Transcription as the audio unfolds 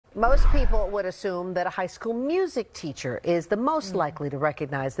Most people would assume that a high school music teacher is the most likely to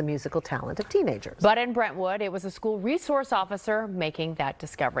recognize the musical talent of teenagers. But in Brentwood, it was a school resource officer making that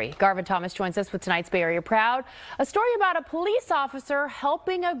discovery. Garvin Thomas joins us with tonight's Bay Area Proud, a story about a police officer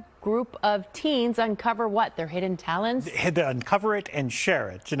helping a group of teens uncover what? Their hidden talents? To uncover it and share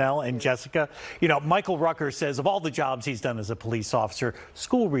it. Janelle and Jessica, you know, Michael Rucker says of all the jobs he's done as a police officer,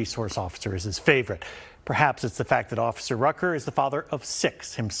 school resource officer is his favorite. Perhaps it's the fact that Officer Rucker is the father of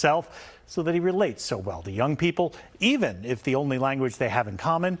 6 himself, so that he relates so well to young people, even if the only language they have in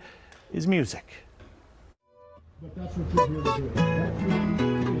common is music.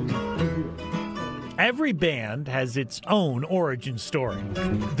 Every band has its own origin story,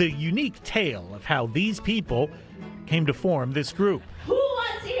 the unique tale of how these people came to form this group. Who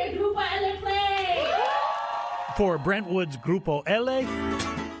wants to hear Grupo L play? For Brentwood's Grupo L,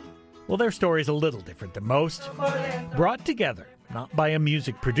 well, their story is a little different than most. Brought together, not by a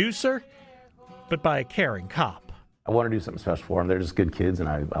music producer, but by a caring cop. I want to do something special for them. They're just good kids, and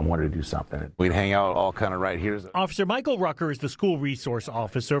I wanted to do something. We'd hang out all kind of right here. Officer Michael Rucker is the school resource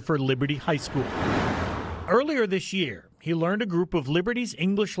officer for Liberty High School. Earlier this year, he learned a group of Liberty's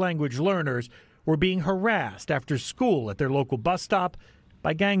English language learners were being harassed after school at their local bus stop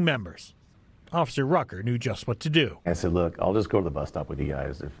by gang members. Officer Rucker knew just what to do. I said, look, I'll just go to the bus stop with you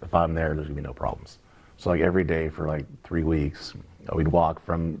guys. If I'm there, there's going to be no problems. So like every day for like 3 weeks, we'd walk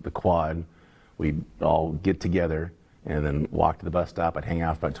from the quad, we'd all get together and then walk to the bus stop. I'd hang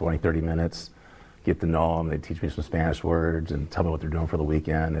out for about 20, 30 minutes, get to know them. They'd teach me some Spanish words and tell me what they're doing for the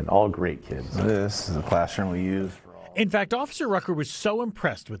weekend, and all great kids. This is a classroom we use. In fact, Officer Rucker was so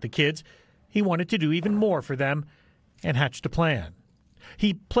impressed with the kids, he wanted to do even more for them and hatched a plan.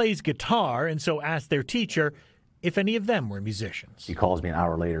 He plays guitar and so asked their teacher if any of them were musicians. She calls me an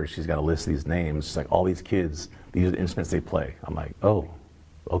hour later. She's got a list of these names. She's like, all these kids, these are the instruments they play. I'm like, oh,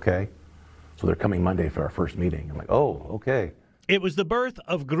 okay. So they're coming Monday for our first meeting. I'm like, oh, okay. It was the birth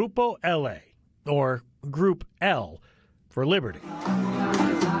of Grupo L, or Group L for Liberty.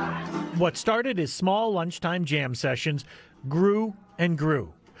 What started as small lunchtime jam sessions grew and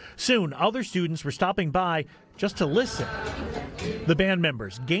grew. Soon, other students were stopping by just to listen. The band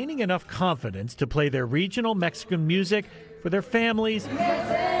members gaining enough confidence to play their regional Mexican music for their families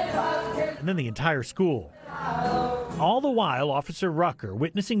and then the entire school. All the while, Officer Rucker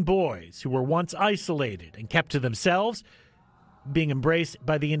witnessing boys who were once isolated and kept to themselves being embraced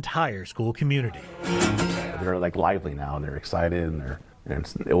by the entire school community. They're like lively now, and they're excited, and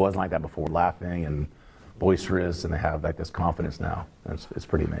it wasn't like that before, laughing and boisterous, and they have like this confidence now. It's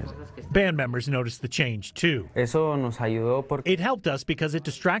pretty amazing. Band members noticed the change too. Eso nos ayudó porque It helped us because it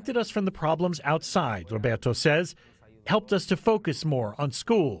distracted us from the problems outside, Roberto says. Helped us to focus more on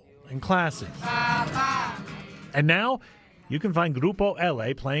school and classes. And now you can find Grupo L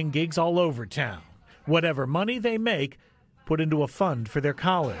playing gigs all over town. Whatever money they make, put into a fund for their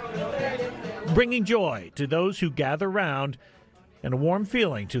college. Bringing joy to those who gather round and a warm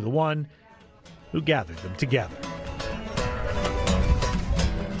feeling to the one who gathered them together.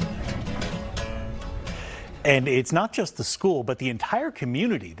 And it's not just the school, but the entire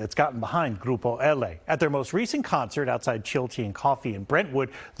community that's gotten behind Grupo L. At their most recent concert outside Chill Tea and Coffee in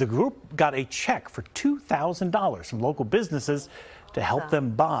Brentwood, the group got a check for $2,000 from local businesses to help them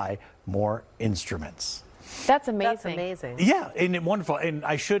buy more instruments. That's amazing. That's amazing. Yeah, and wonderful. And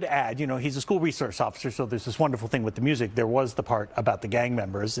I should add, you know, he's a school resource officer, so there's this wonderful thing with the music. There was the part about the gang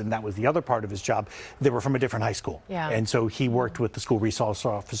members, and that was the other part of his job. They were from a different high school. Yeah. And so he worked with the school resource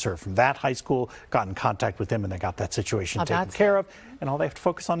officer from that high school, got in contact with him, and they got that situation taken care of. And all they have to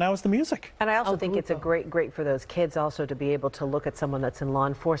focus on now is the music. And I also think it's a great for those kids also to be able to look at someone that's in law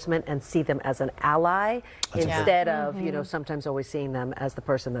enforcement and see them as an ally instead of, you know, sometimes always seeing them as the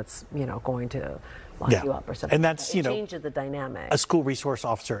person that's, you know, going to lock you up or something. And that's, you know, changes the dynamic. A school resource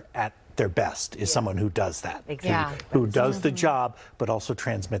officer at their best is someone who does that. Exactly. Who does the job, but also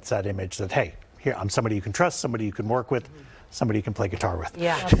transmits that image that, hey, here, I'm somebody you can trust, somebody you can work with, somebody you can play guitar with.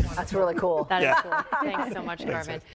 Yeah, that's really cool. That is cool. Thanks so much, Garvin.